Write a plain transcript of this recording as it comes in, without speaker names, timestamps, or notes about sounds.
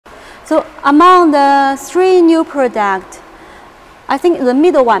So among the 3 new products, I think the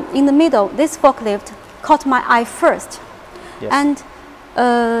middle one, in the middle, this forklift caught my eye first. Yes. And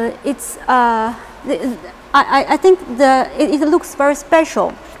I think it looks very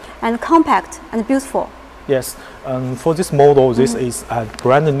special and compact and beautiful. Yes, for this model, this is a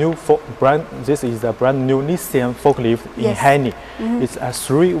brand new lithium forklift in HELI. It's a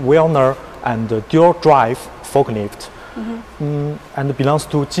 3-wheeler and dual drive forklift, and belongs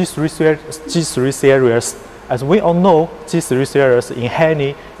to G3 series. As we all know, G3 series in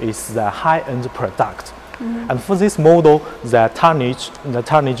HELI is the high-end product. And for this model, the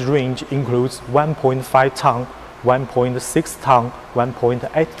tonnage range includes 1.5 ton, 1.6 ton,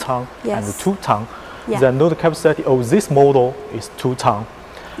 1.8 ton, and 2 ton. The load capacity of this model is 2 ton.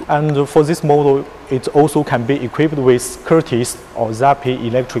 And for this model, it also can be equipped with Curtis or Zappi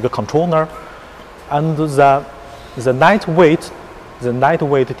electric controller. And the lightweight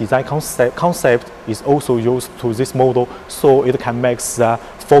design concept is also used to this model, so it can make the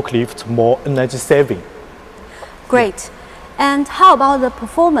forklift more energy saving. Great. And how about the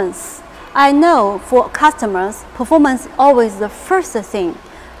performance? I know for customers, performance is always the first thing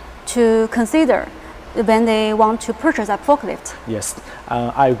to consider when they want to purchase a forklift. Yes,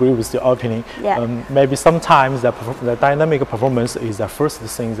 I agree with your opinion. Yeah. Maybe sometimes the dynamic performance is the first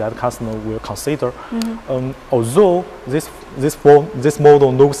thing that customer will consider. Although this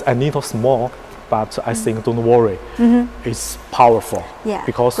model looks a little small, but I think don't worry, it's powerful. Yeah,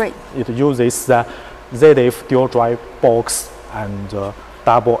 because great. it uses the ZF dual drive box and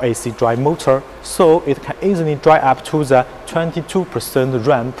double AC drive motor, so it can easily drive up to the 22%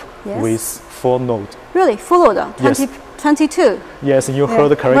 ramp with full load. Really, full load? 22? Yes, you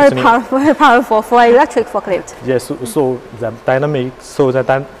heard correctly. Very powerful for an electric forklift. Yes, so the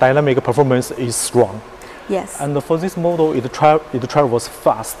dynamic performance is strong. Yes. And for this model, it travels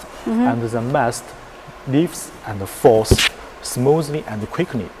fast, and the mast lifts and falls smoothly and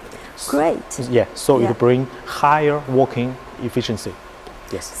quickly. Great. Yeah, so it brings higher working efficiency.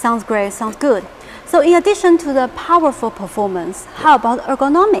 Yes. Sounds great, sounds good. So in addition to the powerful performance, how about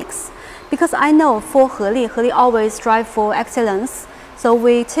ergonomics? Because I know for HELI always strive for excellence. So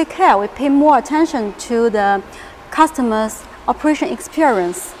we take care, we pay more attention to the customer's operation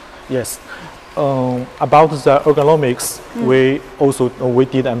experience. Yes. About the ergonomics, we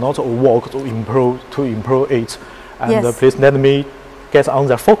did a lot of work to improve it. And please let me get on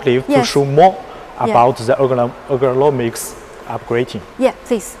the forklift to show more about the ergonomics upgrading. Yeah,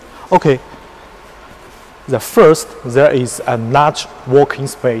 please. Okay. The first, there is a large working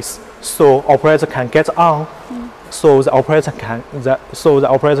space, so operator can get on. So the operator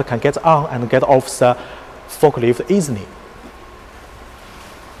can get on and get off the forklift easily.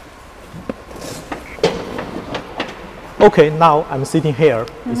 Okay, now I'm sitting here.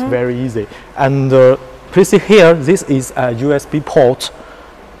 It's very easy. And please see here, this is a USB port,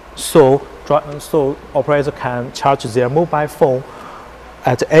 so operator can charge their mobile phone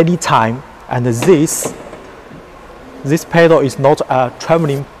at any time. And this pedal is not a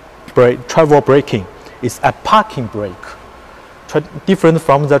travel braking, it's a parking brake. Different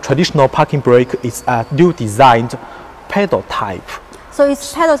from the traditional parking brake, it's a new designed pedal type. So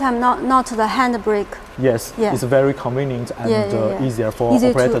it's pedal type, not the hand brake. Yes, it's very convenient and easier for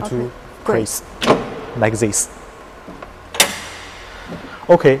operator to press like this.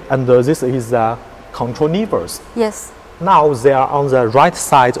 Okay, and this is the control levers. Yes. Now they are on the right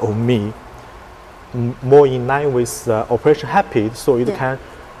side of me, more in line with the operation habit, so it can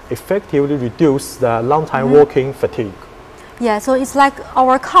effectively reduce the long time working fatigue. Yeah, so it's like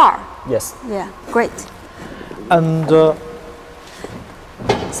our car. Yes. Yeah, great. And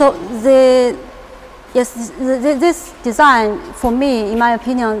so this design, for me, in my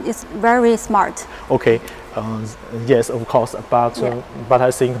opinion, is very smart. Okay. Yes, of course, but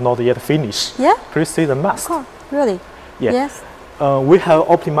I think not yet finished. Yeah. Please see the mast. Oh, really? Yeah. Yes. We have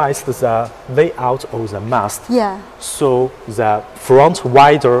optimized the layout of the mast. Yeah. So the front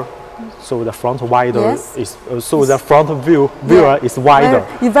wider. So the front wider is the front viewer is wider.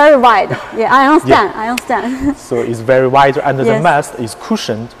 It's very wide. Yeah, I understand. I understand. So it's very wide, and the mast is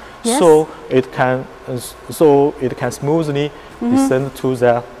cushioned, so it can smoothly descend to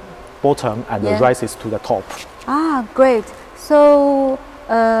the bottom and rises to the top. Ah, great. So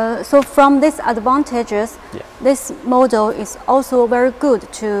so from these advantages, this model is also very good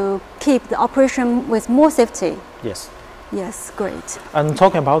to keep the operation with more safety. Yes. Yes, great. And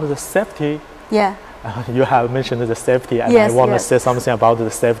talking about the safety, you have mentioned the safety, and I want to say something about the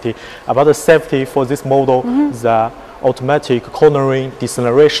safety. About the safety for this model, the automatic cornering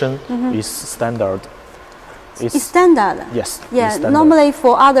deceleration is standard. It's standard. Yes. Yeah. It's standard. Normally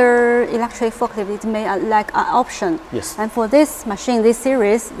for other electric forklift, it may like an option. Yes. And for this machine, this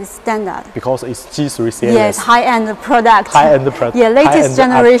series is standard. Because it's G3 series. Yes, high-end product. High-end product. Yeah, latest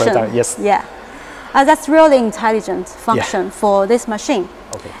generation. Yes. Yeah. That's really intelligent function for this machine.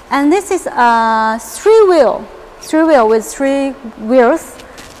 Okay. And this is a three-wheel with 3 wheels.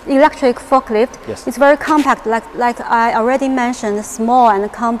 Electric forklift. Yes. It's very compact, like I already mentioned, small and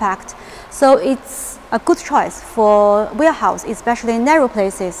compact. So it's a good choice for warehouse, especially in narrow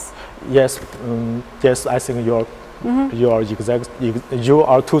places. Yes, yes. I think you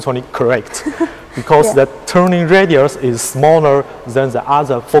are totally correct, because the turning radius is smaller than the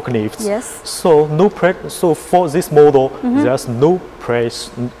other forklifts. Yes. So So for this model, there's no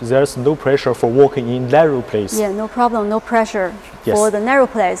pressure for working in narrow place. Yeah, no problem, no pressure Yes. for the narrow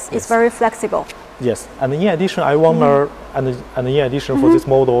place. It's very flexible. Yes, and in addition, I wonder, and in addition for this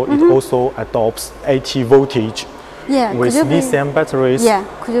model, it also adopts 80 voltage Yeah. with lithium batteries. Yeah.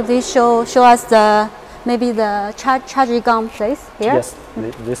 Could you please show us maybe the charging gun, please? Here. Yes,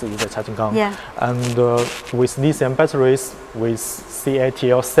 this is the charging gun. Yeah. And with lithium batteries with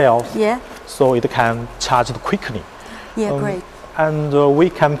CATL cells, Yeah. so it can charge it quickly. Yeah. Great. And we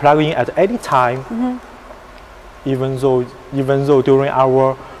can plug in at any time, even though during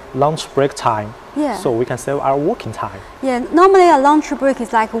our lunch break time. Yeah. So we can save our working time. Yeah, normally a lunch break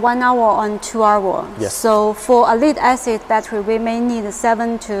is like 1 hour and 2 hours. Yes. So for a lead acid battery, we may need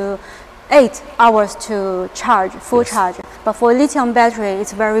 7 to 8 hours to charge, full charge. But for lithium battery,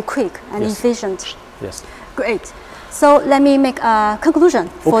 it's very quick and efficient. Yes. Great. So let me make a conclusion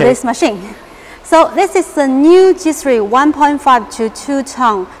for Okay. this machine. So this is the new G3 1.5 to 2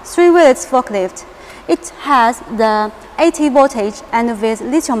 ton 3-wheeled forklift. It has the 80 voltage and with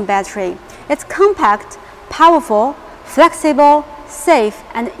lithium battery. It's compact, powerful, flexible, safe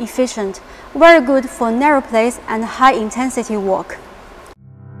and efficient. Very good for narrow place and high intensity work.